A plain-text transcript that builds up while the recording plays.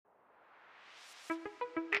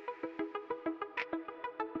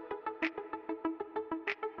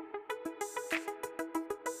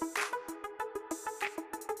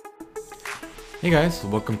Hey guys,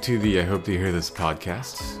 welcome to the I Hope You Hear This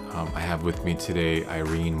podcast. I have with me today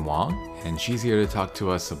Irene Wong, and she's here to talk to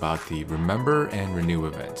us about the Remember and Renew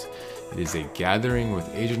event. It is a gathering with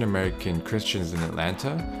Asian American Christians in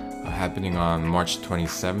Atlanta, happening on March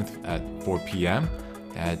 27th at 4 p.m.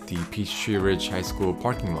 at the Peachtree Ridge High School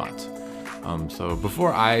parking lot. So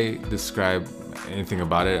before I describe anything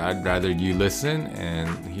about it, I'd rather you listen and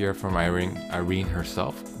hear from Irene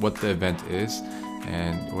herself what the event is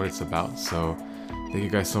and what it's about. So thank you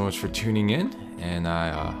guys so much for tuning in, and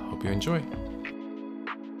I hope you enjoy.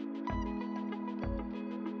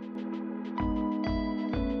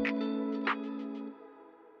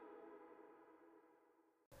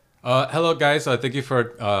 Hello guys, thank you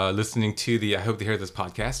for listening to the I Hope to Hear This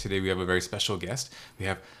podcast. Today we have a very special guest. We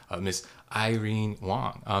have Miss Irene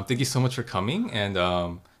Wong. Thank you so much for coming, and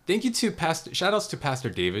thank you to shout outs to Pastor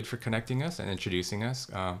David for connecting us and introducing us.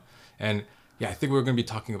 And yeah, I think we're going to be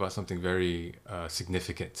talking about something very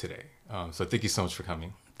significant today. So thank you so much for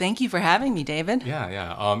coming. Thank you for having me, David.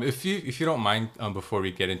 Yeah. If you don't mind, before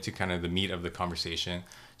we get into kind of the meat of the conversation,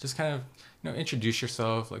 just kind of introduce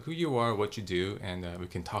yourself, like who you are, what you do, and we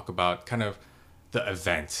can talk about kind of the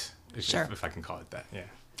event, if I can call it that. Yeah.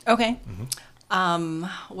 Okay.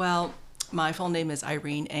 Well, my full name is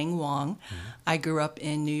Irene Eng Wong. I grew up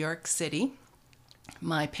in New York City.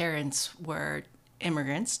 My parents were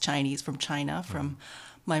immigrants, Chinese from China.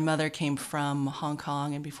 My mother came from Hong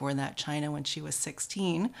Kong, and before that, China when she was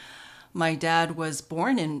 16. My dad was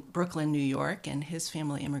born in Brooklyn, New York, and his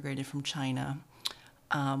family immigrated from China.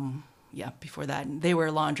 Before that, they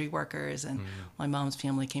were laundry workers, and my mom's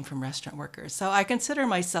family came from restaurant workers. So I consider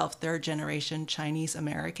myself third generation Chinese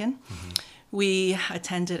American. We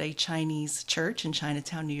attended a Chinese church in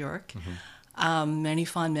Chinatown, New York. Many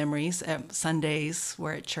fond memories. Sundays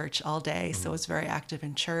were at church all day, so I was very active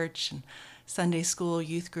in church and Sunday school,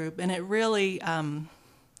 youth group, and it really,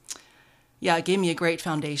 it gave me a great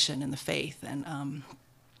foundation in the faith, and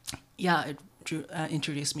it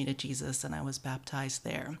introduced me to Jesus, and I was baptized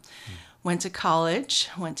there. Went to college,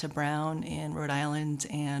 went to Brown in Rhode Island,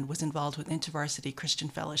 and was involved with InterVarsity Christian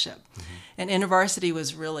Fellowship. And InterVarsity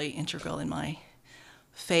was really integral in my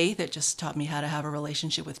faith. It just taught me how to have a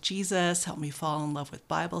relationship with Jesus, helped me fall in love with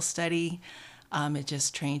Bible study. It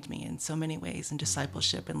just trained me in so many ways in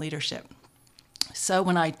discipleship and leadership. So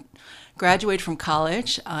when I graduated from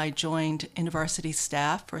college, I joined InterVarsity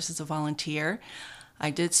staff versus a volunteer. I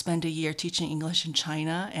did spend a year teaching English in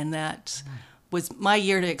China, and that was my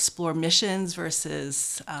year to explore missions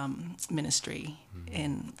versus ministry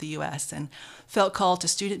in the U.S. and felt called to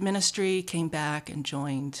student ministry, came back and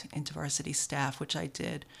joined InterVarsity staff, which I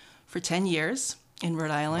did for 10 years in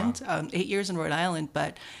Rhode Island, 8 years in Rhode Island,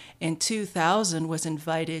 but in 2000 was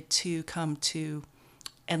invited to come to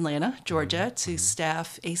Atlanta, Georgia, to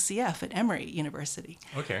staff ACF at Emory University.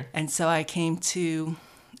 Okay. And so I came to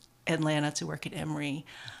Atlanta to work at Emory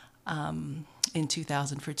in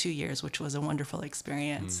 2000 for 2 years, which was a wonderful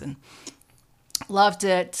experience, and loved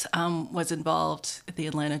it. Was involved at the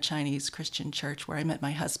Atlanta Chinese Christian Church, where I met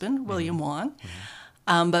my husband, William Wong.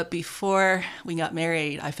 But before we got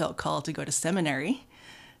married, I felt called to go to seminary.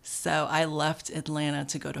 So I left Atlanta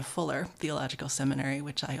to go to Fuller Theological Seminary,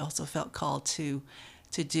 which I also felt called to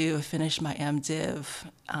do. Finish my MDiv.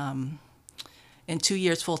 In 2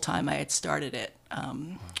 years full time, I had started it.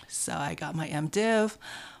 So I got my MDiv.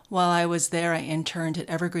 While I was there, I interned at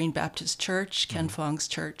Evergreen Baptist Church, Ken Fong's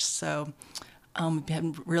church. So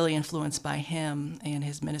been really influenced by him and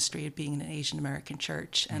his ministry of being an Asian American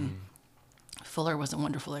church. And Fuller was a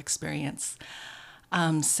wonderful experience.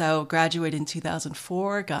 So graduated in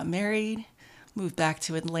 2004, got married, moved back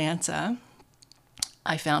to Atlanta.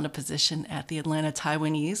 I found a position at the Atlanta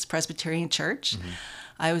Taiwanese Presbyterian Church.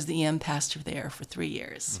 I was the EM pastor there for 3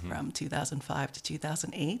 years, from 2005 to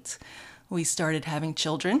 2008. We started having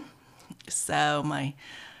children. So my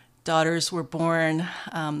daughters were born,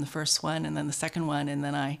 the first one and then the second one, and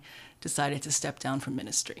then I decided to step down from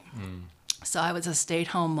ministry. So I was a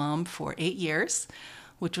stay-at-home mom for 8 years,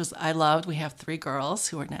 which I loved. We have 3 girls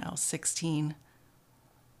who are now 16.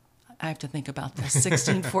 I have to think about this,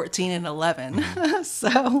 16, 14, and 11.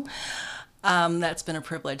 So that's been a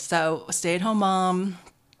privilege. So stay-at-home mom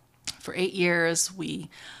for 8 years. We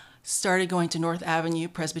started going to North Avenue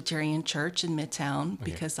Presbyterian Church in Midtown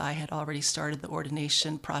because I had already started the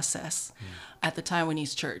ordination process at the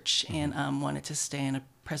Taiwanese church and wanted to stay in a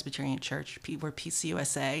Presbyterian church. We're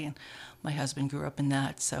PCUSA, and my husband grew up in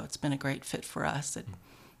that, so it's been a great fit for us. It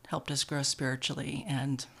helped us grow spiritually,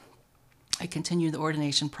 and I continued the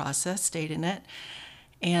ordination process, stayed in it,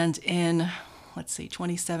 and in,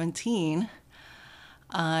 2017,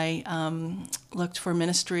 I looked for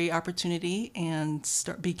ministry opportunity and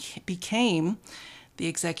became the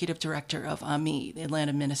executive director of AMI, the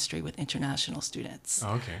Atlanta Ministry with International Students.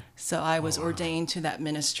 Oh, okay. So I was ordained to that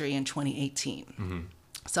ministry in 2018.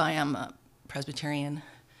 So I am a Presbyterian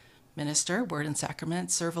minister, Word and Sacrament,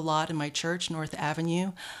 serve a lot in my church, North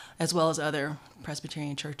Avenue, as well as other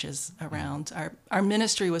Presbyterian churches around. Our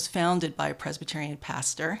ministry was founded by a Presbyterian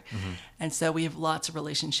pastor, and so we have lots of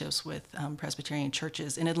relationships with Presbyterian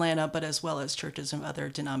churches in Atlanta, but as well as churches of other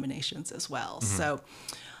denominations as well. So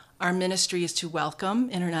our ministry is to welcome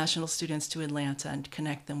international students to Atlanta and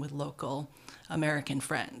connect them with local American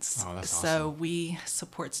friends. Oh, that's so awesome. we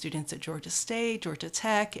support students at Georgia State, Georgia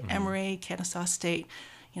Tech, Emory, Kennesaw State,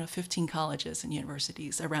 15 colleges and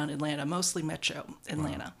universities around Atlanta, mostly metro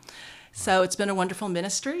Atlanta. Wow. So it's been a wonderful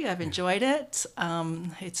ministry. I've enjoyed it.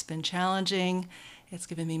 It's been challenging. It's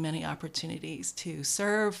given me many opportunities to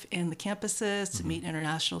serve in the campuses, to meet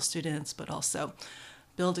international students, but also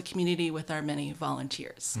build a community with our many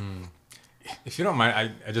volunteers. If you don't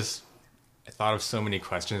mind, I thought of so many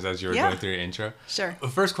questions as you were going through your intro. Sure. The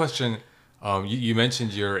first question, you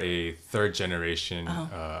mentioned you're a third generation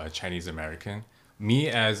Chinese American. Me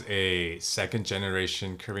as a second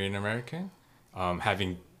generation Korean American,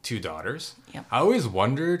 having 2 daughters, I always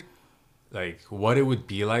wondered what it would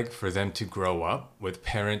be like for them to grow up with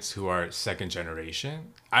parents who are second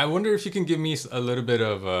generation. I wonder if you can give me a little bit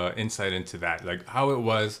of insight into that, how it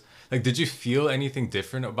was. Did you feel anything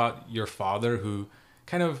different about your father, who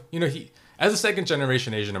kind of, he, as a second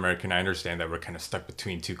generation Asian American, I understand that we're kind of stuck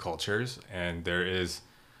between 2 cultures, and there is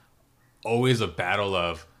always a battle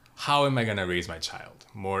of, how am I going to raise my child?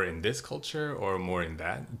 More in this culture or more in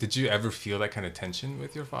that? Did you ever feel that kind of tension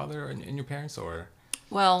with your father and your parents, or?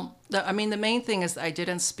 Well, the main thing is I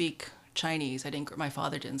didn't speak Chinese. My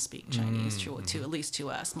father didn't speak Chinese to at least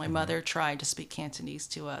to us. My mother tried to speak Cantonese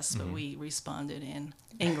to us, but we responded in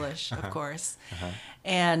English, of course.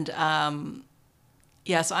 And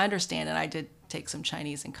so I understand, and I did take some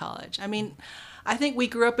Chinese in college. I think we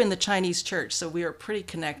grew up in the Chinese church, so we were pretty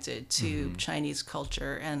connected to Chinese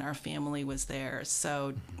culture, and our family was there.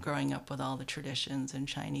 So growing up with all the traditions and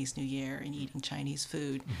Chinese New Year and eating Chinese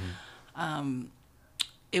food,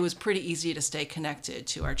 it was pretty easy to stay connected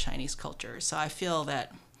to our Chinese culture. So I feel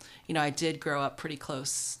that, I did grow up pretty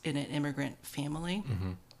close in an immigrant family.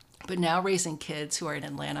 But now raising kids who are in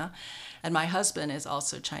Atlanta, and my husband is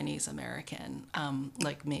also Chinese American,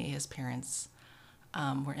 like me. His parents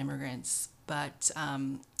were immigrants. But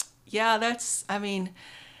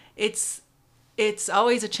it's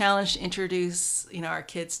always a challenge to introduce, our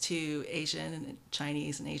kids to Asian and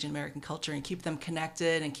Chinese and Asian American culture and keep them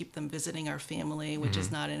connected and keep them visiting our family, which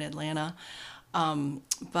is not in Atlanta.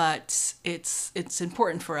 But it's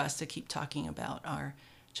important for us to keep talking about our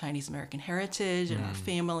Chinese American heritage and our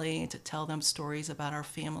family, and to tell them stories about our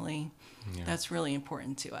family. Yeah. That's really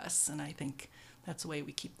important to us, and I think that's the way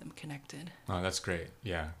we keep them connected. Oh, that's great.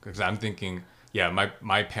 Yeah, because I'm thinking,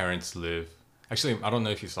 my parents live. Actually, I don't know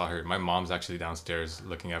if you saw her. My mom's actually downstairs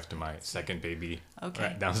looking after my second baby. Okay.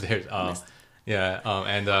 Right downstairs.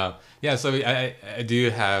 So I do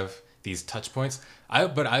have these touch points.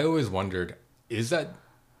 But I always wondered, is that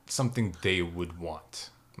something they would want?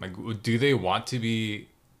 Do they want to be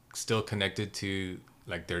still connected to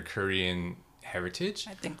their Korean heritage?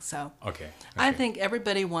 I think so. Okay. I think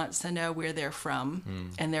everybody wants to know where they're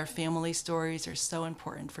from, and their family stories are so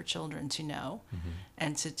important for children to know,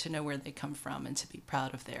 and to know where they come from and to be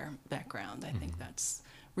proud of their background. I think that's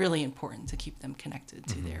really important to keep them connected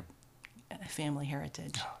to their family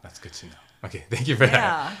heritage. Oh, that's good to know. Okay, thank you for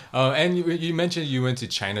that. And you mentioned you went to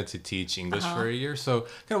China to teach English for a year. So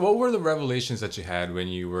kind of what were the revelations that you had when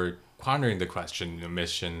you were pondering the question,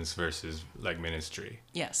 missions versus ministry?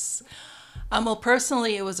 Yes. Well,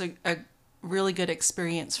 personally, it was a really good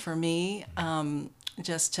experience for me,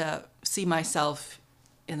 just to see myself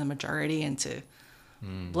in the majority and to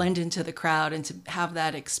blend into the crowd and to have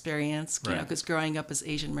that experience, you know, because growing up as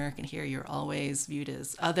Asian American here, you're always viewed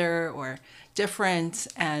as other or different,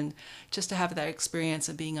 and just to have that experience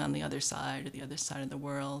of being on the other side of the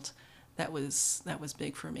world, that was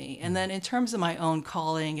big for me. And then in terms of my own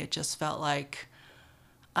calling, it just felt like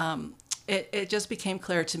it just became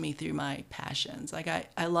clear to me through my passions.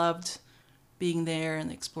 I loved being there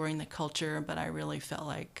and exploring the culture, but I really felt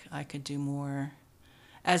like I could do more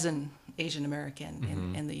as an Asian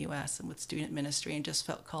American in the U.S. and with student ministry, and just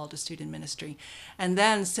felt called to student ministry. And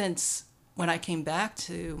then since when I came back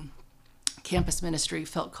to campus ministry,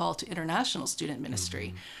 felt called to international student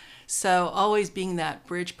ministry. So always being that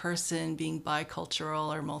bridge person, being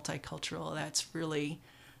bicultural or multicultural, that's really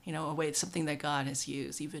a way, something that God has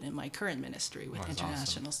used even in my current ministry with That's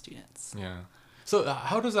international awesome. students. Yeah. So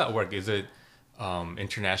how does that work? Is it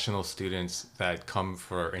international students that come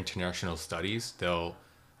for international studies? They'll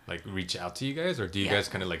like reach out to you guys, or do you Yeah. guys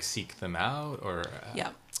kind of like seek them out, or? Yeah.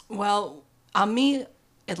 Well, AMI,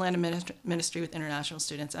 Atlanta Ministry with International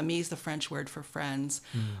Students, AMI is the French word for friends.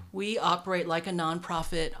 We operate like a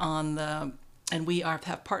nonprofit and we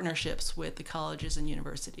have partnerships with the colleges and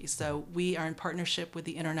universities. So we are in partnership with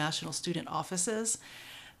the international student offices.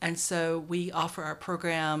 And so we offer our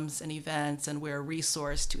programs and events, and we're a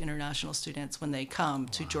resource to international students when they come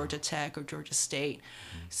to Georgia Tech or Georgia State.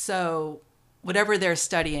 So whatever they're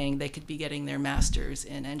studying, they could be getting their master's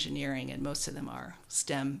in engineering, and most of them are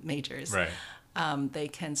STEM majors. Right. They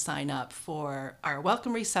can sign up for our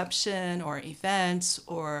welcome reception or events,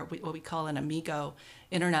 or what we call an Amigo,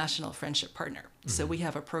 International Friendship Partner. So we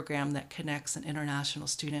have a program that connects an international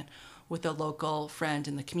student with a local friend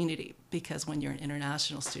in the community, because when you're an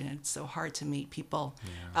international student, it's so hard to meet people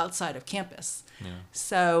outside of campus. Yeah.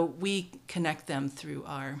 So we connect them through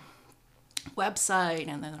our website,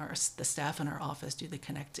 and then the staff in our office do the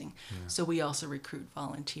connecting. So we also recruit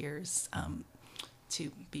volunteers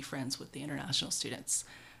to be friends with the international students.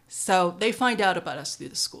 So they find out about us through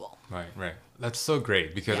the school. Right. That's so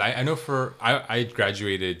great, because Yeah. I know I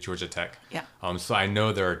graduated Georgia Tech. Yeah. So I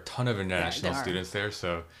know there are a ton of international there are. students there.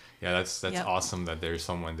 So yeah, that's Yep. awesome that there's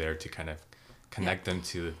someone there to kind of connect them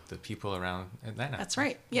to the people around Atlanta. That's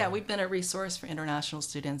right. Yeah, we've been a resource for international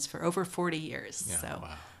students for over 40 years. Yeah, So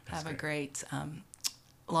wow, that's have a great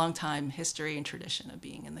long time history and tradition of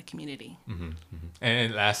being in the community.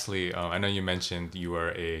 And lastly, I know you mentioned you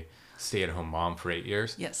were a stay-at-home mom for 8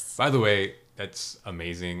 years. Yes. By the way, that's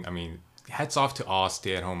amazing. I mean, hats off to all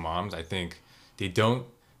stay-at-home moms. I think they don't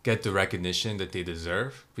get the recognition that they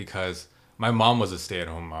deserve, because my mom was a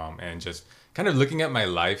stay-at-home mom, and just kind of looking at my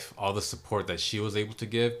life, all the support that she was able to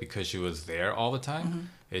give because she was there all the time.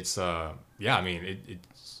 It's I mean,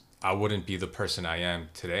 it's I wouldn't be the person I am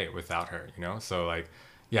today without her, you know? So like,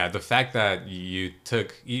 yeah, the fact that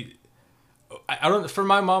I don't, for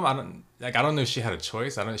my mom, I don't know if she had a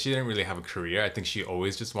choice. She didn't really have a career. I think she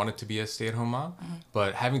always just wanted to be a stay-at-home mom.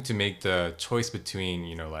 But having to make the choice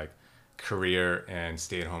between, like career and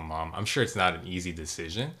stay-at-home mom, I'm sure it's not an easy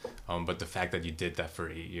decision. But the fact that you did that for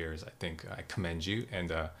 8 years, I think I commend you.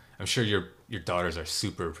 And I'm sure your daughters are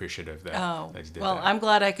super appreciative that you did Well, that. I'm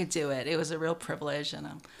glad I could do it. It was a real privilege, and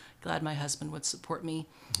I'm glad my husband would support me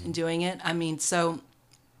in doing it. I mean, so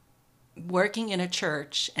working in a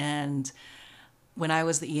church, and when I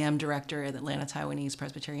was the EM director at Atlanta Taiwanese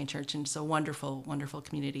Presbyterian Church, and it's a wonderful, wonderful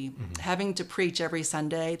community, having to preach every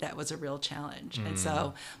Sunday, that was a real challenge. And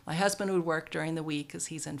so my husband would work during the week because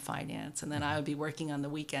he's in finance, and then I would be working on the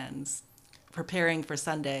weekends, preparing for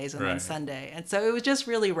Sundays and then Right. Sunday. And so it was just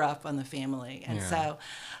really rough on the family. And Yeah. so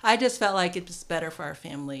I just felt like it was better for our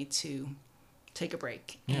family to take a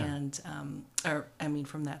break Yeah. and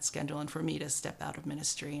from that schedule, and for me to step out of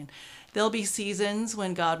ministry. And there'll be seasons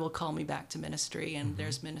when God will call me back to ministry, and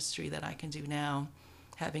there's ministry that I can do now,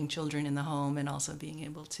 having children in the home and also being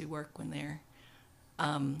able to work when they're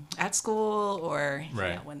at school, or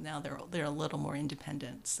Right. when now they're a little more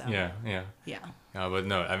independent. So Yeah. But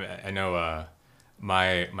no, I know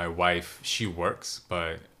my wife, she works,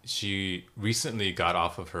 but she recently got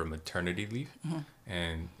off of her maternity leave,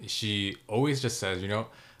 and she always just says,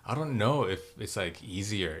 I don't know if it's like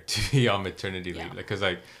easier to be on maternity leave, Yeah. because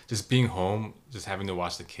like just being home, just having to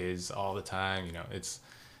watch the kids all the time,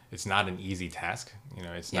 it's not an easy task.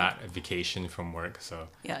 It's Yeah. not a vacation from work. So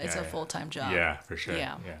yeah, it's a full-time job. Yeah, for sure.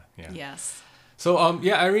 Yeah. Yeah. Yes. So,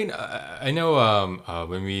 Irene, I know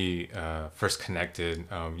when we first connected,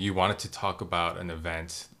 you wanted to talk about an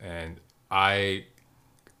event, and I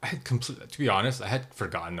had to be honest, I had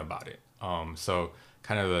forgotten about it. So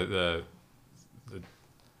kind of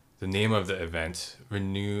the name of the event,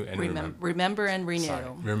 Renew and Remember and renew. Sorry,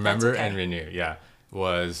 That's Remember okay. and Renew, yeah,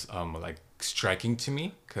 was like striking to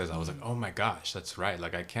me, because I was like, oh my gosh, that's right.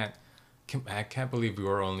 Like I can't believe we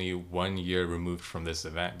were only 1 year removed from this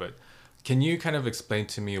event. But can you kind of explain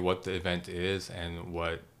to me what the event is and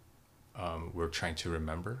what we're trying to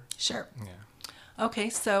remember? Sure. Yeah. Okay,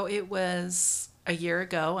 so it was a year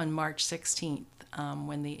ago on March 16th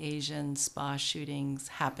when the Asian spa shootings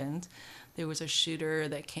happened. There was a shooter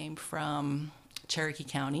that came from Cherokee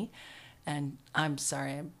County, and I'm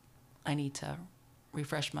sorry, I need to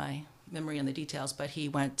refresh my memory on the details, but he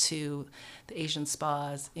went to the Asian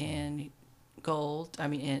spas in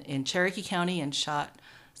in Cherokee County, and shot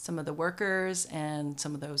some of the workers and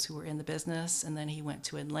some of those who were in the business. And then he went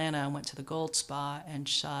to Atlanta and went to the Gold Spa and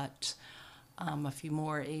shot a few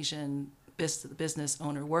more Asian business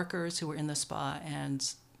owner workers who were in the spa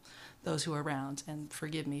and those who were around. And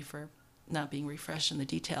forgive me for not being refreshed in the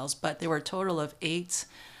details, but there were a total of 8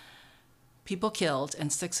 people killed,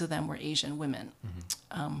 and 6 of them were Asian women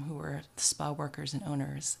who were spa workers and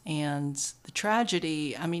owners. And the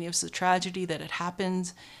tragedy, I mean, it was a tragedy that had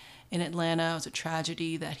happened in Atlanta. It was a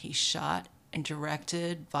tragedy that he shot and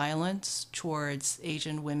directed violence towards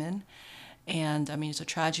Asian women. And I mean, it's a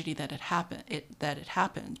tragedy that it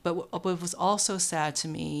happened. But what was also sad to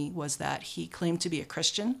me was that he claimed to be a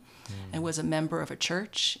Christian and was a member of a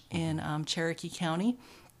church in Cherokee County.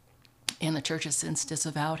 And the church has since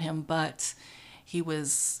disavowed him, but he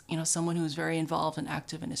was, someone who was very involved and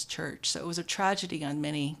active in his church. So it was a tragedy on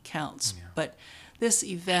many counts. Yeah. But this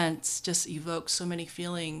event just evoked so many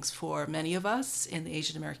feelings for many of us in the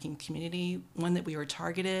Asian American community. One, that we were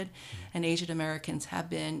targeted, and Asian Americans have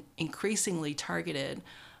been increasingly targeted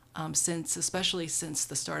especially since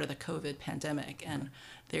the start of the COVID pandemic. And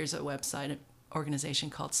there's a website, an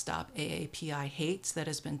organization called Stop AAPI Hate that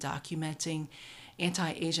has been documenting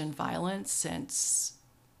anti-Asian violence since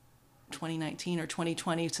 2019 or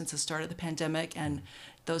 2020, since the start of the pandemic, and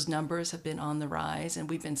those numbers have been on the rise. And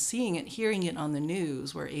we've been seeing it, hearing it on the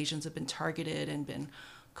news, where Asians have been targeted and been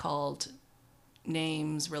called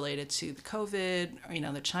names related to the COVID,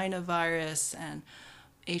 or, the China virus, and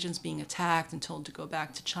Asians being attacked and told to go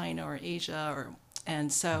back to China or Asia,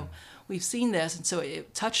 and so we've seen this, and so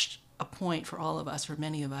it touched a point for all of us, for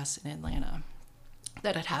many of us in Atlanta,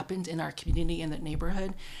 that had happened in our community, in that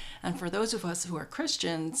neighborhood. And for those of us who are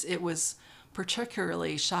Christians, it was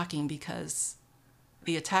particularly shocking because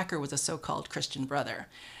the attacker was a so-called Christian brother.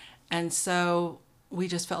 And so we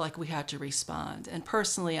just felt like we had to respond. And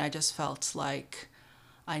personally, I just felt like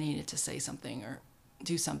I needed to say something or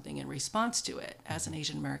do something in response to it as an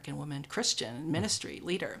Asian American woman, Christian ministry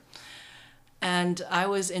leader. And I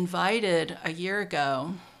was invited a year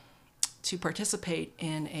ago to participate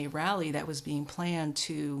in a rally that was being planned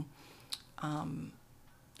to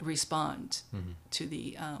respond to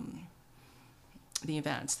the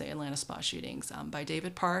events, the Atlanta spa shootings, by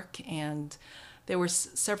David Park. And there were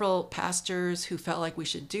several pastors who felt like we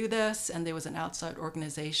should do this, and there was an outside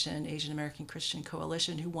organization, Asian American Christian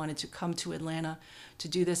Coalition, who wanted to come to Atlanta to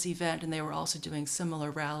do this event, and they were also doing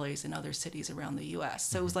similar rallies in other cities around the U.S.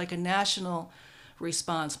 So it was like a national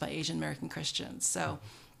response by Asian American Christians. So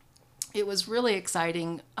it was really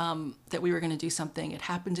exciting that we were going to do something. It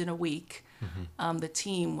happened in a week. The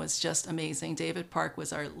team was just amazing. David Park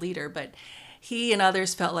was our leader, but he and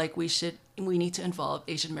others felt like we need to involve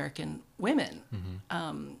Asian American women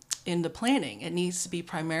in the planning. It needs to be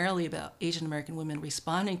primarily about Asian American women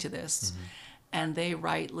responding to this. And they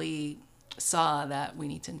rightly saw that we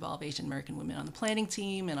need to involve Asian American women on the planning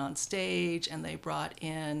team and on stage. And they brought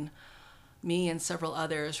in me and several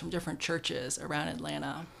others from different churches around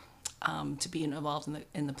Atlanta to be involved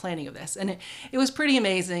in the planning of this. And it was pretty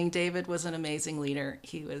amazing. David was an amazing leader.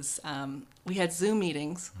 He was, we had Zoom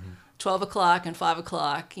meetings, 12 o'clock and 5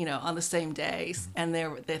 o'clock, on the same day. And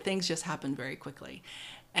the things just happened very quickly.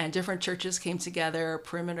 And different churches came together.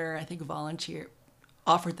 Perimeter, I think,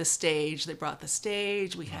 offered the stage. They brought the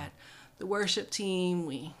stage. We had the worship team.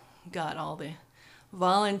 We got all the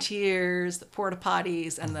volunteers, the porta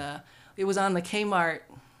potties, and it was on the Kmart,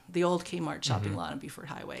 the old Kmart shopping lot on Beaufort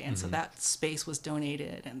Highway. And so that space was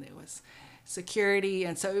donated, and there was security.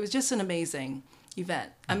 And so it was just an amazing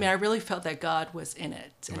event. I mean, I really felt that God was in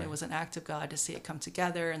it, and it was an act of God to see it come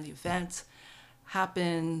together. And the event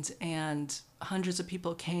happened, and hundreds of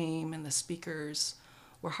people came, and the speakers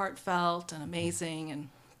were heartfelt and amazing. And,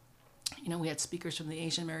 we had speakers from the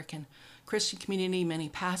Asian American Christian community, many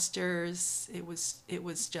pastors. It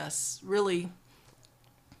was just really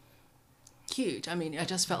huge. I mean, I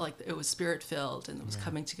just felt like it was spirit-filled, and it was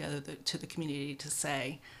coming together to the community to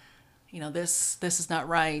say, this is not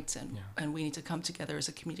right, and we need to come together as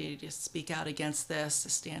a community to speak out against this, to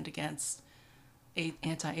stand against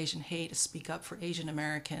anti-Asian hate, to speak up for Asian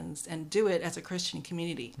Americans, and do it as a Christian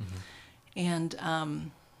community. And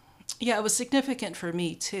it was significant for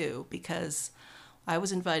me too, because I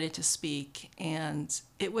was invited to speak, and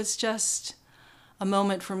it was just a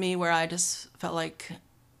moment for me where I just felt like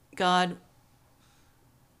God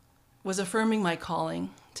was affirming my calling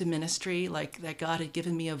to ministry, like that God had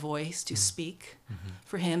given me a voice to speak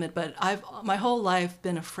for him. But I've my whole life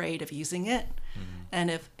been afraid of using it. And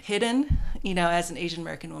if hidden, as an Asian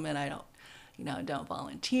American woman, I don't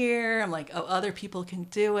volunteer. I'm like, other people can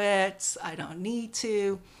do it. I don't need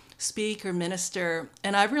to speak or minister.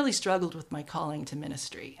 And I've really struggled with my calling to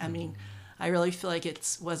ministry. I mean, I really feel like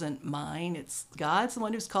it wasn't mine. It's God's the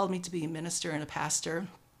one who's called me to be a minister and a pastor.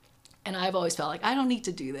 And I've always felt like, I don't need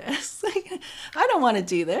to do this. I don't want to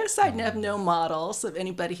do this. I have no models of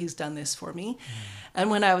anybody who's done this for me. And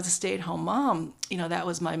when I was a stay-at-home mom, that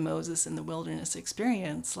was my Moses in the wilderness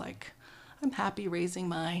experience. Like, I'm happy raising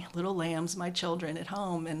my little lambs, my children at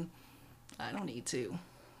home, and I don't need to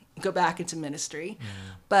go back into ministry.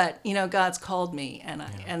 But, God's called me,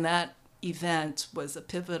 and that event was a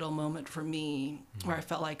pivotal moment for me where I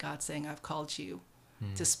felt like God saying, I've called you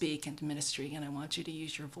to speak into ministry, and I want you to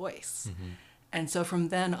use your voice. And so from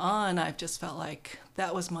then on, I've just felt like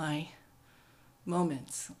that was my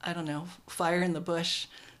moment. I don't know, fire in the bush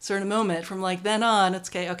sort of moment. From like then on, it's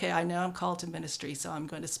okay, I know I'm called to ministry, so I'm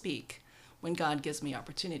going to speak when God gives me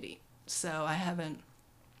opportunity. So I haven't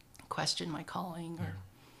questioned my calling or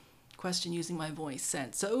questioned using my voice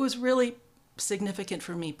since. So it was really significant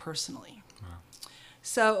for me personally. Wow.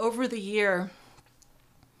 So over the year,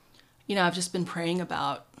 I've just been praying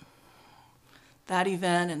about that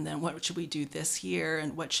event, and then what should we do this year,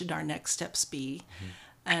 and what should our next steps be.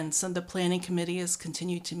 And so the planning committee has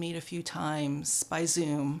continued to meet a few times by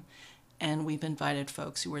Zoom, and we've invited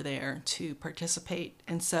folks who were there to participate.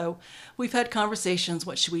 And so we've had conversations,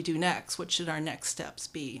 what should we do next? What should our next steps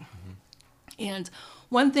be? And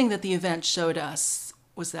one thing that the event showed us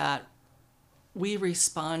was that we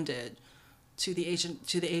responded to the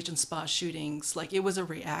Asian spa shootings like it was a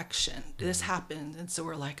reaction. This happened, and so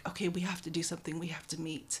we're like, okay, we have to do something, we have to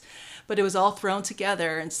meet. But it was all thrown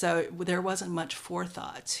together, and so there wasn't much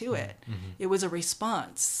forethought to it. It was a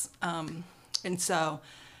response. And so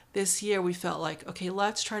this year we felt like, okay,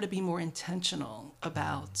 let's try to be more intentional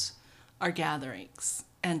about our gatherings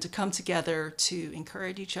and to come together to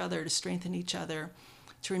encourage each other, to strengthen each other,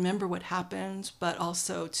 to remember what happened, but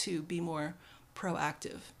also to be more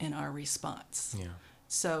proactive in our response.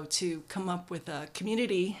 So to come up with a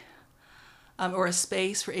community or a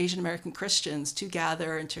space for Asian American Christians to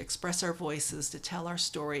gather and to express our voices, to tell our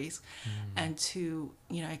stories, and to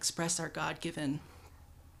express our God-given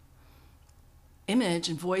image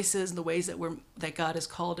and voices and the ways that God has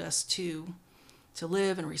called us to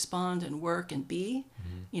live and respond and work and be,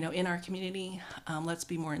 in our community. Let's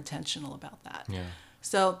be more intentional about that.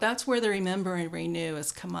 So that's where the Remember and Renew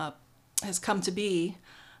has come to be.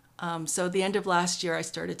 So at the end of last year, I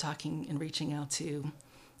started talking and reaching out to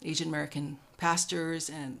Asian American pastors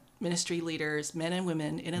and ministry leaders, men and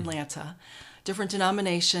women in Atlanta, different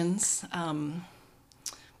denominations,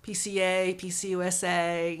 PCA,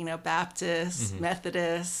 PCUSA, Baptists,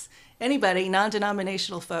 Methodists, anybody,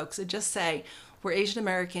 non-denominational folks, and just say, we're Asian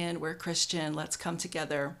American, we're Christian, let's come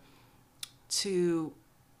together to,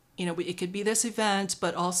 it could be this event,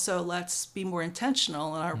 but also let's be more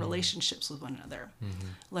intentional in our relationships with one another.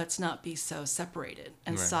 Let's not be so separated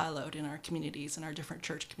and siloed in our communities and our different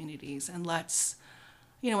church communities. And let's,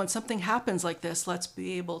 when something happens like this, let's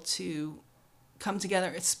be able to come together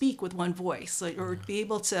and speak with one voice, or be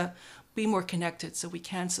able to be more connected so we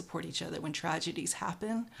can support each other when tragedies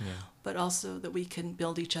happen, but also that we can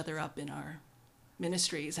build each other up in our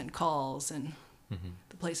ministries and calls and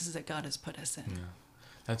the places that God has put us in.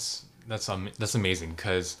 That's amazing,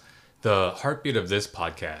 because the heartbeat of this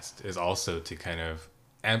podcast is also to kind of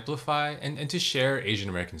amplify and to share Asian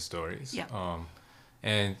American stories.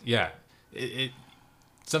 It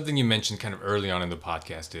something you mentioned kind of early on in the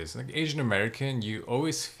podcast is like Asian American, you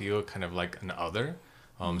always feel kind of like an other.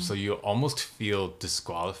 So you almost feel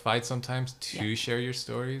disqualified sometimes to share your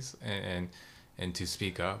stories and to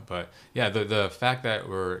speak up. But the fact that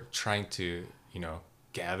we're trying to,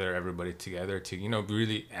 gather everybody together to,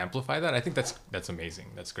 really amplify that, I think that's amazing.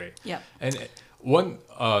 That's great. And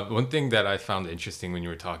one thing that I found interesting when you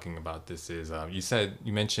were talking about this is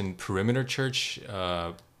you mentioned Perimeter Church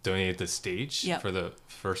donated the stage for the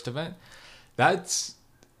first event. That's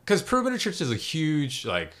because Perimeter Church is a huge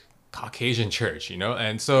Caucasian church,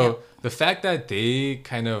 and so the fact that they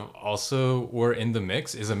kind of also were in the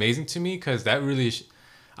mix is amazing to me, because that really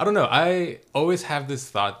I don't know, I always have this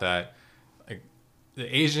thought that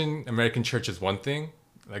the Asian American church is one thing,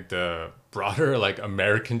 the broader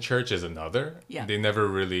American church is another. They never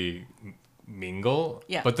really mingle.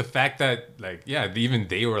 But the fact that even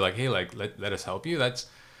they were like, hey, let us help you, that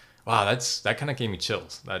kind of gave me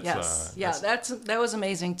chills. That was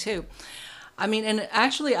amazing too. I mean, and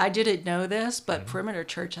actually I didn't know this, but Perimeter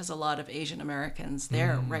Church has a lot of Asian Americans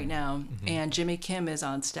there right now. And Jimmy Kim is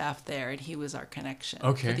on staff there, and he was our connection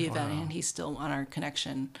for the event. And he's still on our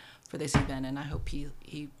connection for this event. And I hope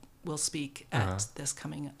he will speak at this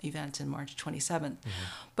coming event in March 27th.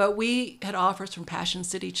 But we had offers from Passion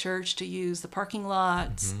City Church to use the parking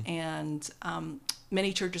lot, and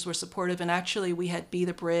many churches were supportive. And actually, we had Be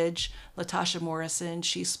the Bridge, Latasha Morrison.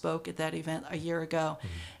 She spoke at that event a year ago,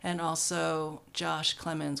 and also Josh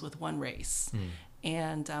Clemens with One Race.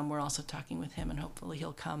 And we're also talking with him, and hopefully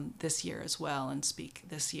he'll come this year as well and speak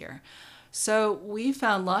this year. So we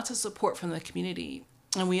found lots of support from the community.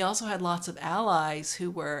 And we also had lots of allies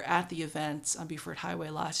who were at the event on Beaufort Highway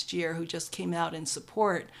last year who just came out in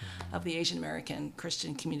support of the Asian American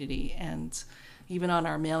Christian community. And even on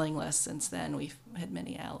our mailing list since then, we've had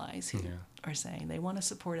many allies who are saying they want to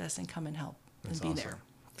support us and come and help and be there.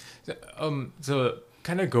 So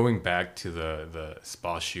kind of going back to the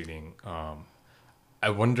spa shooting, I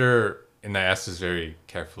wonder, and I asked this very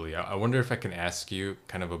carefully, I wonder if I can ask you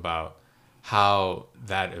kind of about how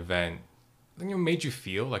that event made you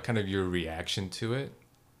feel, like kind of your reaction to it.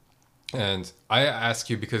 And I ask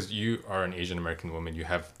you because you are an Asian American woman,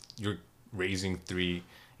 you're raising 3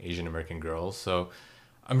 Asian American girls. So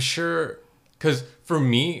I'm sure, because for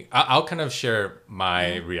me, I'll kind of share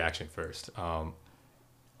my reaction first.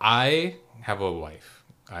 I have a wife.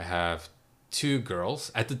 I have 2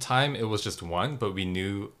 girls. At the time, it was just 1, but we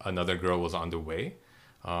knew another girl was on the way.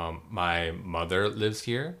 My mother lives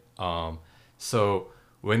here. So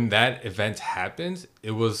when that event happened,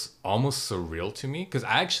 it was almost surreal to me, because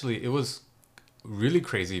it was really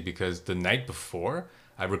crazy, because the night before,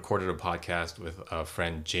 I recorded a podcast with a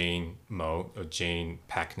friend, Jane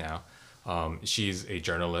Pack now. She's a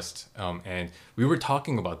journalist, and we were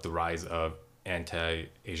talking about the rise of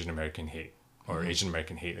anti-Asian American hate, or Asian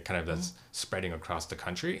American hate, kind of that's spreading across the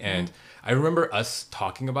country. And I remember us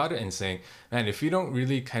talking about it and saying, man, if we don't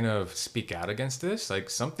really kind of speak out against this, like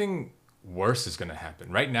something worse is going to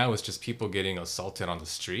happen. Right now, it's just people getting assaulted on the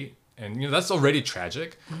street. And, that's already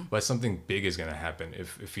tragic, but something big is going to happen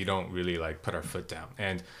if we don't really like put our foot down.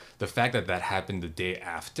 And the fact that that happened the day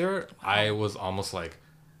after, I was almost like,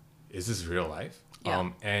 is this real life?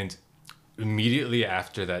 Yeah. And immediately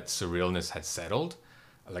after that surrealness had settled,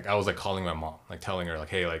 like I was like calling my mom, like telling her like,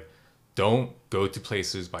 hey, like don't go to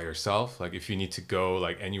places by yourself. Like if you need to go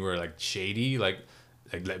like anywhere like shady, like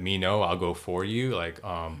let me know, I'll go for you. Like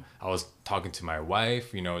I was talking to my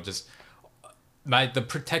wife, just the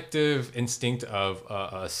protective instinct of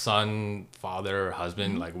a son, father,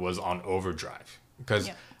 husband, like was on overdrive, because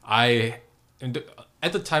at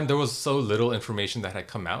the time there was so little information that had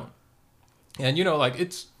come out. And like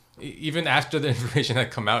it's even after the information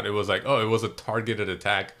had come out, it was like, oh, it was a targeted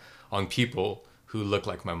attack on people who look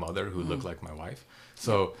like my mother, who look like my wife.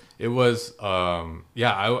 So it was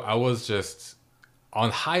I was just on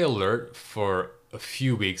high alert for a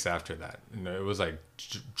few weeks after that. It was like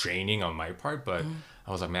draining on my part, but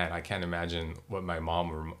I was like, man, I can't imagine what my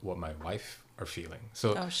mom or what my wife are feeling.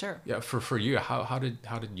 So for you, how did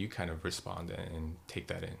you kind of respond and take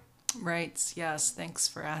that in? Right. Yes. Thanks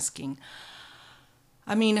for asking.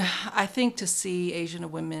 I mean, I think to see Asian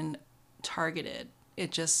women targeted,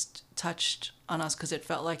 it just touched on us, because it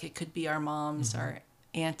felt like it could be our moms, our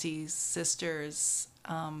aunties, sisters,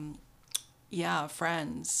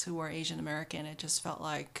 friends who were Asian American. It just felt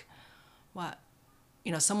like,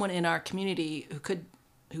 someone in our community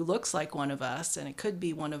who looks like one of us, and it could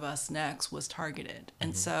be one of us next, was targeted.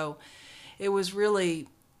 And so it was really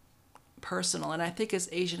personal. And I think as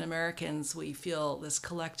Asian Americans, we feel this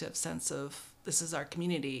collective sense of this is our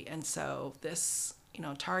community. And so this,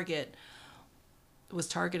 target was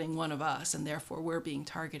targeting one of us, and therefore we're being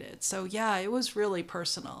targeted. So it was really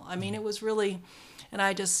personal. I mean, it was really, and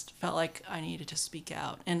I just felt like I needed to speak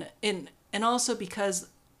out. And also because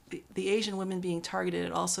the Asian women being targeted,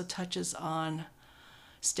 it also touches on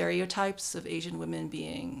stereotypes of Asian women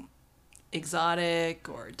being exotic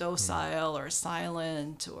or docile or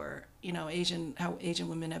silent, or how Asian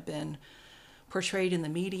women have been portrayed in the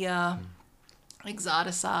media,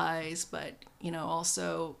 exoticized, but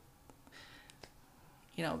also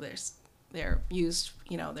they're used,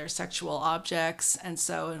 they're sexual objects. And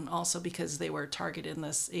also because they were targeted in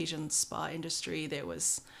this Asian spa industry, there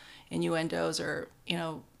was innuendos or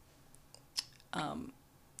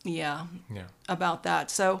about that.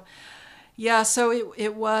 So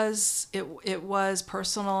it was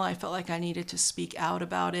personal. I felt like I needed to speak out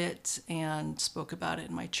about it, and spoke about it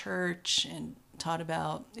in my church, and taught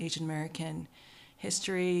about Asian American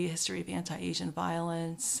history of anti-Asian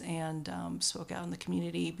violence, and spoke out in the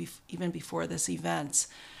community even before this event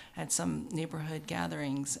at some neighborhood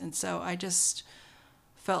gatherings. And so I just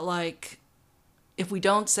felt like if we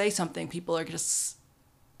don't say something, people are just,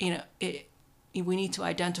 we need to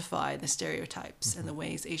identify the stereotypes and the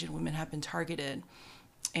ways Asian women have been targeted.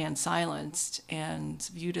 and silenced and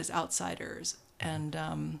viewed as outsiders,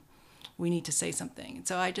 and we need to say something. And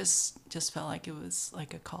so I just felt like it was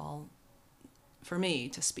like a call for me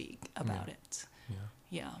to speak about it.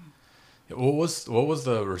 Yeah. What was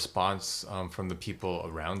the response from the people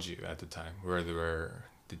around you at the time?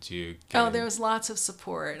 Did you get there was lots of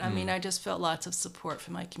support. I mean, I just felt lots of support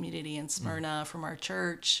from my community in Smyrna, from our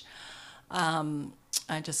church.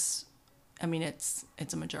 It's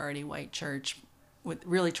a majority white church with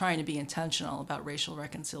really trying to be intentional about racial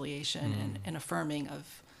reconciliation and affirming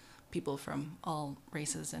of people from all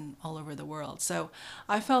races and all over the world. So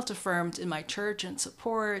I felt affirmed in my church and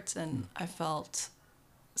support, and I felt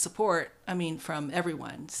support, from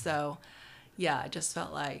everyone. So yeah, I just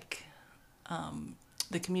felt like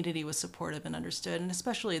the community was supportive and understood, and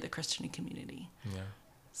especially the Christian community. Yeah.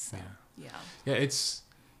 So, yeah. Yeah, it's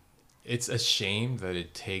a shame that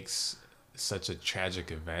it takes such a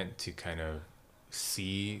tragic event to kind of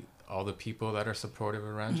see all the people that are supportive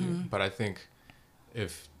around you. But I think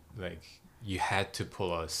if you had to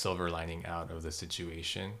pull a silver lining out of the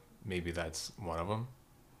situation, maybe that's one of them.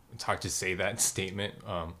 It's hard to say that statement,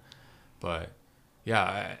 but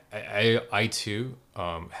yeah, I too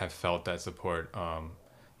have felt that support.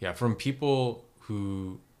 From people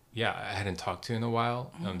who I hadn't talked to in a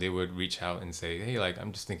while. They would reach out and say, "Hey,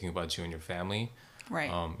 I'm just thinking about you and your family."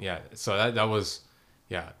 Right. So that was,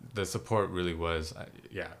 the support really was,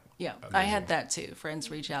 Yeah, amazing. I had that too.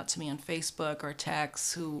 Friends reach out to me on Facebook or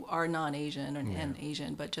texts who are non-Asian and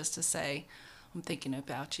Asian, but just to say, I'm thinking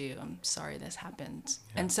about you. I'm sorry this happened.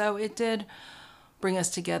 Yeah. And so it did bring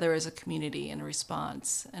us together as a community in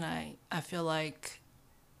response. And I feel like,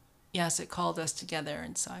 yes, it called us together.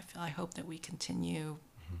 And so I hope that we continue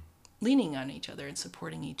leaning on each other and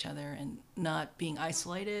supporting each other and not being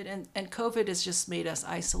isolated. And COVID has just made us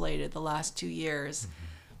isolated the last 2 years,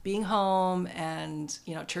 being home and,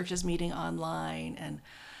 churches meeting online.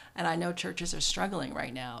 And I know churches are struggling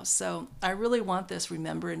right now. So I really want this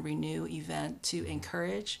Remember and Renew event to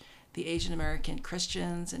encourage the Asian American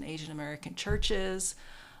Christians and Asian American churches,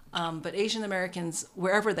 but Asian Americans,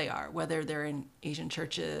 wherever they are, whether they're in Asian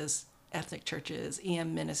churches, ethnic churches,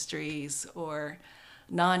 EM ministries, or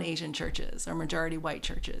non-Asian churches or majority white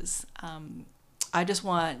churches. I just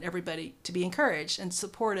want everybody to be encouraged and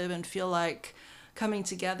supportive and feel like coming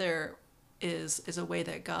together is a way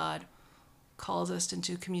that God calls us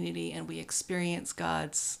into community, and we experience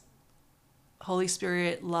God's Holy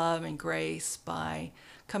Spirit, love, and grace by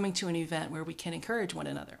coming to an event where we can encourage one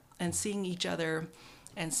another and seeing each other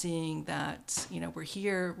and seeing that, we're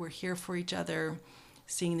here for each other,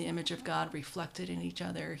 seeing the image of God reflected in each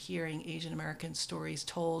other, hearing Asian American stories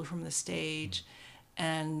told from the stage,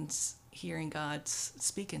 and hearing God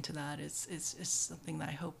speak into that is something that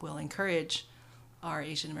I hope will encourage our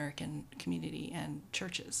Asian American community and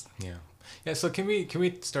churches. Yeah. So can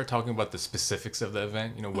we start talking about the specifics of the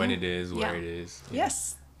event? When it is, where it is.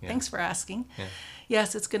 Yes. Yeah. Thanks for asking. Yeah.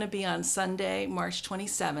 Yes, it's going to be on Sunday, March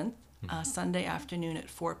 27th, Sunday afternoon at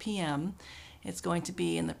 4 p.m. It's going to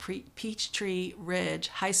be in the Peachtree Ridge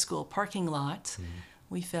High School parking lot.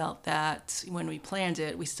 We felt that when we planned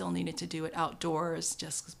it, we still needed to do it outdoors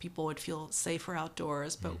just because people would feel safer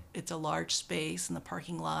outdoors, but it's a large space in the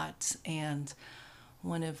parking lot, and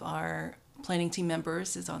one of our planning team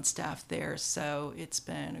members is on staff there, so it's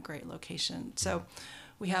been a great location. So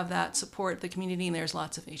we have that support the community, and there's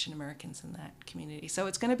lots of Asian Americans in that community. So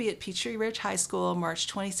it's going to be at Peachtree Ridge High School, March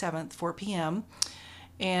 27th, 4 p.m.,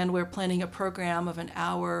 and we're planning a program of an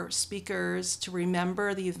hour speakers to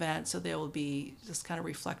remember the event. So they will be just kind of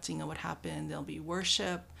reflecting on what happened. There'll be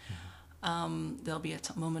worship. There'll be a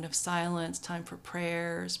moment of silence, time for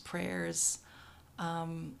prayers,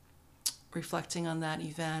 reflecting on that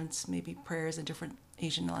event, maybe prayers in different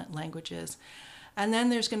Asian languages. And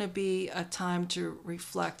then there's going to be a time to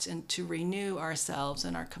reflect and to renew ourselves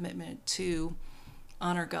and our commitment to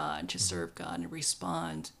honor God, to serve God, and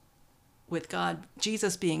respond with God,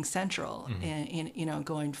 Jesus being central in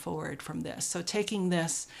going forward from this. So taking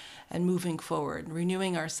this and moving forward,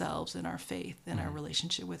 renewing ourselves in our faith and our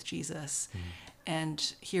relationship with Jesus,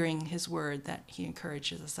 and hearing his word that he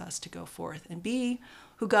encourages us to go forth and be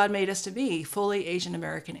who God made us to be, fully Asian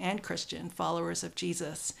American and Christian, followers of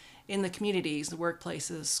Jesus in the communities, the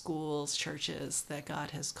workplaces, schools, churches that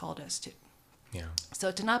God has called us to. Yeah.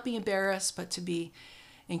 So to not be embarrassed, but to be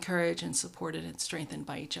encouraged and supported and strengthened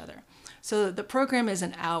by each other. So the program is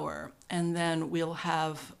an hour, and then we'll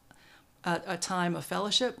have a time of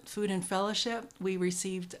fellowship, food and fellowship. We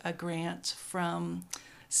received a grant from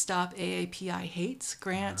Stop AAPI Hates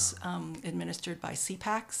grants administered by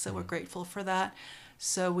CPAC, so we're grateful for that.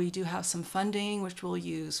 So we do have some funding, which we'll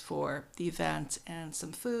use for the event, and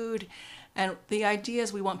some food. And the idea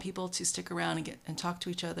is we want people to stick around and talk to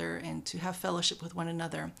each other and to have fellowship with one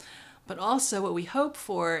another. But also what we hope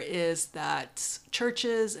for is that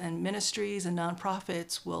churches and ministries and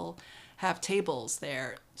nonprofits will have tables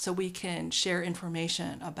there so we can share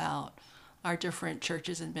information about our different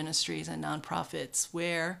churches and ministries and nonprofits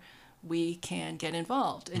where we can get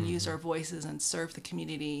involved and use our voices and serve the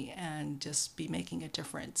community and just be making a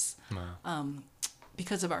difference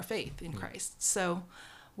because of our faith in Christ. So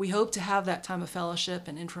we hope to have that time of fellowship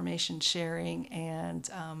and information sharing and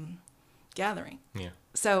gathering. Yeah.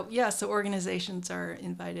 So organizations are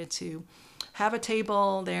invited to have a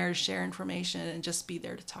table there, share information, and just be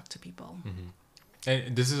there to talk to people.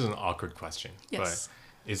 And this is an awkward question, Yes.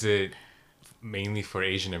 but is it mainly for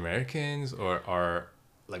Asian Americans, or are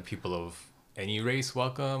like people of any race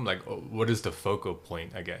welcome? Like, what is the focal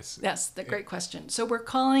point, I guess? Yes, that's a great question. So we're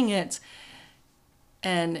calling it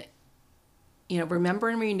Remember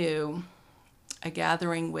and Renew, a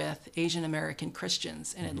gathering with Asian American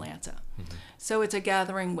Christians in Atlanta. So it's a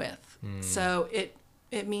gathering with. So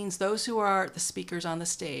it means those who are the speakers on the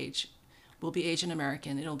stage will be Asian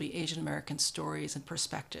American. It'll be Asian American stories and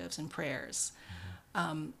perspectives and prayers.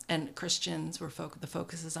 And Christians, the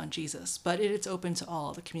focus is on Jesus. But it's open to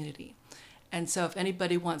all the community. And so if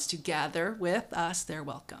anybody wants to gather with us, they're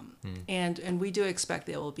welcome. And we do expect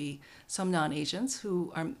there will be some non-Asians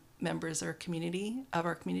who are members of our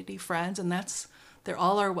community friends, and they're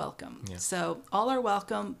all are welcome. Yeah. So all are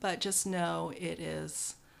welcome, but just know it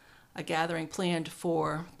is a gathering planned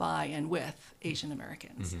for, by, and with Asian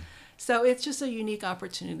Americans. So it's just a unique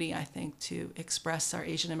opportunity, I think, to express our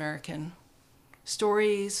Asian American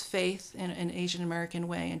stories, faith in an Asian American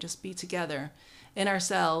way, and just be together in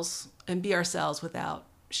ourselves and be ourselves without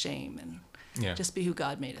shame and just be who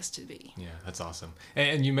God made us to be. Yeah, that's awesome.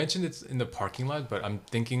 And you mentioned it's in the parking lot, but I'm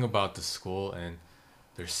thinking about the school, and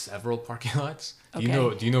there's several parking lots. Okay.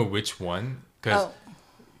 Do you know which one?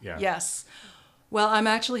 Yes. Well, I'm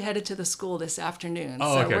actually headed to the school this afternoon.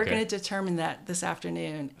 We're going to determine that this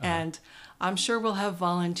afternoon. And I'm sure we'll have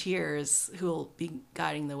volunteers who will be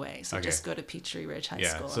guiding the way. So just go to Peachtree Ridge High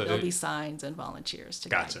School. So there'll be signs and volunteers to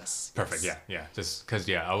guide us. Perfect. Yes. Yeah. Just because,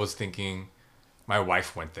 I was thinking my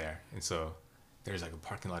wife went there. And so there's like a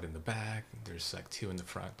parking lot in the back. There's like 2 in the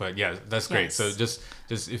front. But yeah, that's great. Yes. So just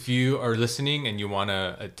if you are listening and you want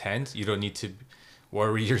to attend, you don't need to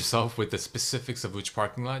worry yourself with the specifics of which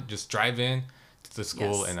parking lot. Just drive in to the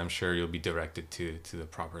school, and I'm sure you'll be directed to the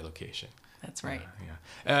proper location. That's right.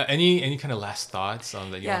 Any kind of last thoughts on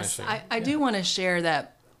that you want to share? Yes, I do want to share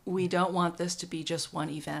that we don't want this to be just one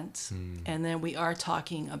event. And then we are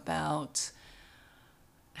talking about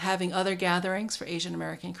having other gatherings for Asian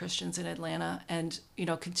American Christians in Atlanta and,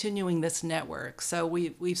 continuing this network. So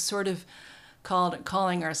we've sort of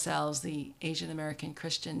calling ourselves the Asian American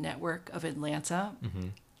Christian Network of Atlanta.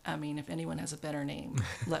 I mean, if anyone has a better name,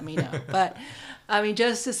 let me know. But I mean,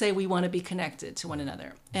 just to say we want to be connected to one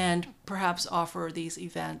another and perhaps offer these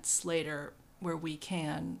events later where we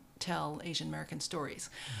can tell Asian American stories.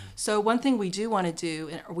 So one thing we do want to do,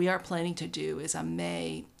 and we are planning to do, is a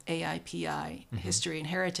May AIPI History and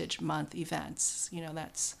Heritage Month events.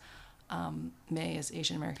 That's May is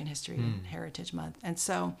Asian American History and Heritage Month. And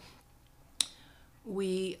so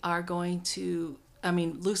we are going to,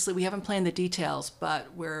 loosely, we haven't planned the details,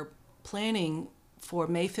 but we're planning for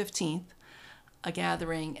May 15th, a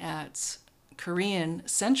gathering at Korean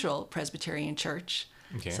Central Presbyterian Church.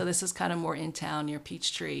 Okay. So this is kind of more in town near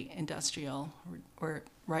Peachtree Industrial, or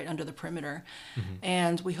right under the perimeter.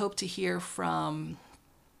 And we hope to hear from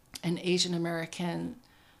an Asian American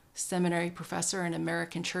seminary professor and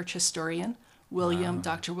American church historian,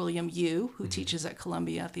 Dr. William Yu, who teaches at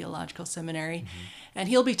Columbia Theological Seminary. And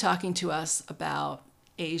he'll be talking to us about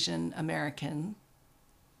Asian Americans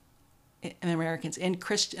in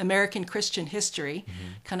American Christian history,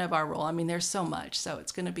 kind of our role. There's so much, so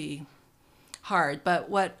it's going to be hard. But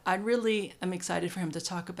what I really am excited for him to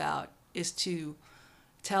talk about is to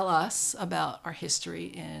tell us about our history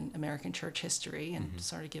in American church history and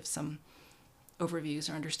sort of give some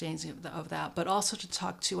overviews or understandings of that, but also to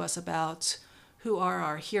talk to us about who are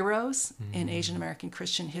our heroes in Asian American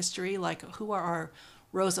Christian history, like who are our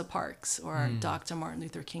Rosa Parks or Dr. Martin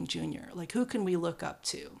Luther King Jr., like who can we look up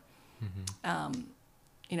to,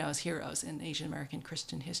 as heroes in Asian American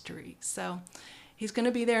Christian history. So he's going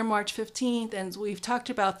to be there March 15th, and we've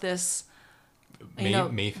talked about this. May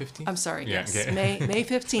 15th? I'm sorry, yeah, yes. Okay. May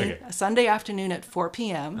 15th, a Sunday afternoon at 4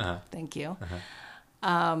 p.m. Thank you.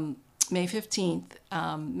 May 15th,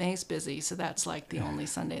 May's busy, so that's like the only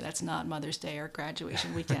Sunday that's not Mother's Day or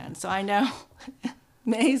graduation weekend. So I know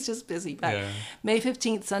May's just busy. But Yeah. May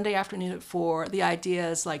 15th, Sunday afternoon at 4. The idea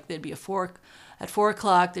is like there'd be at 4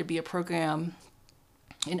 o'clock, there'd be a program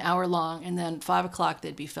an hour long, and then 5 o'clock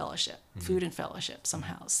there'd be fellowship, food and fellowship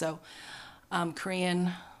somehow. So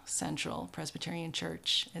Korean Central Presbyterian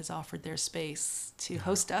Church has offered their space to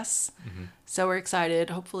host us. So we're excited.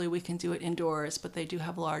 Hopefully we can do it indoors, but they do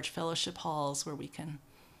have large fellowship halls where we can,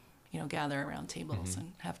 gather around tables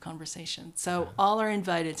and have conversations. So all are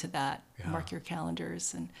invited to that. Yeah. Mark your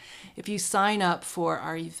calendars. And if you sign up for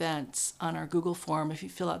our events on our Google form, if you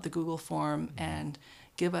fill out the Google form and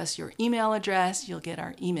give us your email address, you'll get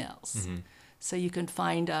our emails. So you can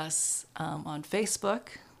find us on Facebook,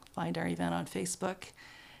 find our event on Facebook.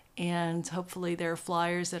 And hopefully there are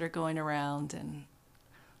flyers that are going around, and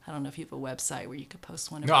I don't know if you have a website where you could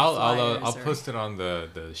post one of No, your I'll flyers. post it on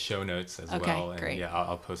the show notes as Okay, well. And great. yeah,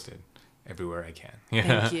 I'll post it everywhere I can.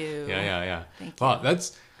 Thank you. Yeah. Thank Wow, you.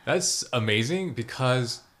 that's amazing,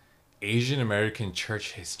 because Asian American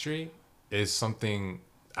church history is something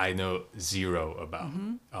I know zero about.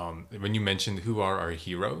 When you mentioned who are our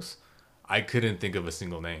heroes, I couldn't think of a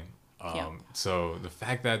single name. Yeah. So the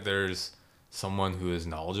fact that there's someone who is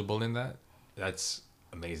knowledgeable in that, that's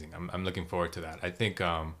amazing. I'm looking forward to that. I think,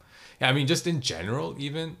 just in general,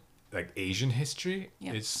 even like Asian history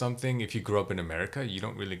Yeah. is something, if you grow up in America, you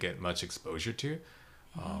don't really get much exposure to.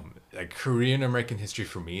 Like Korean American history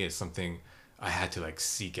for me is something I had to like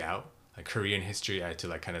seek out. Like Korean history, I had to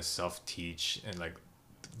like kind of self-teach and like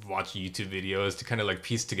watch YouTube videos to kind of like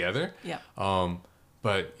piece together. Yeah.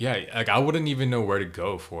 But yeah, like I wouldn't even know where to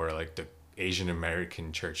go for like the Asian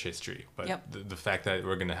American church history. But Yep. the fact that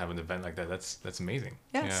we're gonna have an event like that, that's amazing.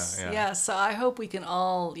 Yes. Yeah. Yes. So I hope we can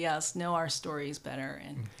all, know our stories better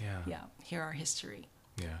and Yeah. hear our history.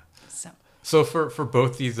 Yeah. So So for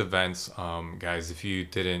both these events, guys, if you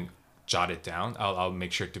didn't jot it down, I'll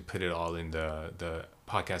make sure to put it all in the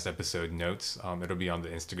podcast episode notes. It'll be on the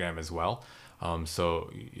Instagram as well. So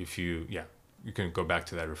if you can go back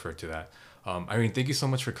to that, refer to that. Irene, thank you so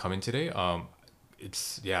much for coming today.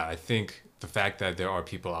 I think the fact that there are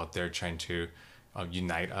people out there trying to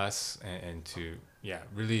unite us and to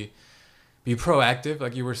really be proactive,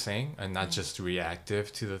 like you were saying, and not just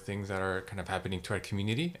reactive to the things that are kind of happening to our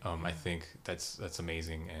community. I think that's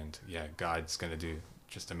amazing, and God's gonna do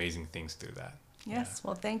just amazing things through that. yes.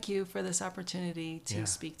 Well, thank you for this opportunity to Yeah.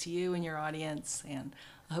 speak to you and your audience, and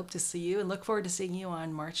I hope to see you and look forward to seeing you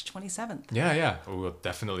on March 27th. Yeah, we'll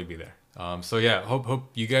definitely be there. Hope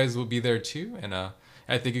you guys will be there too, and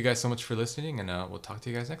I thank you guys so much for listening, and we'll talk to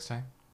you guys next time.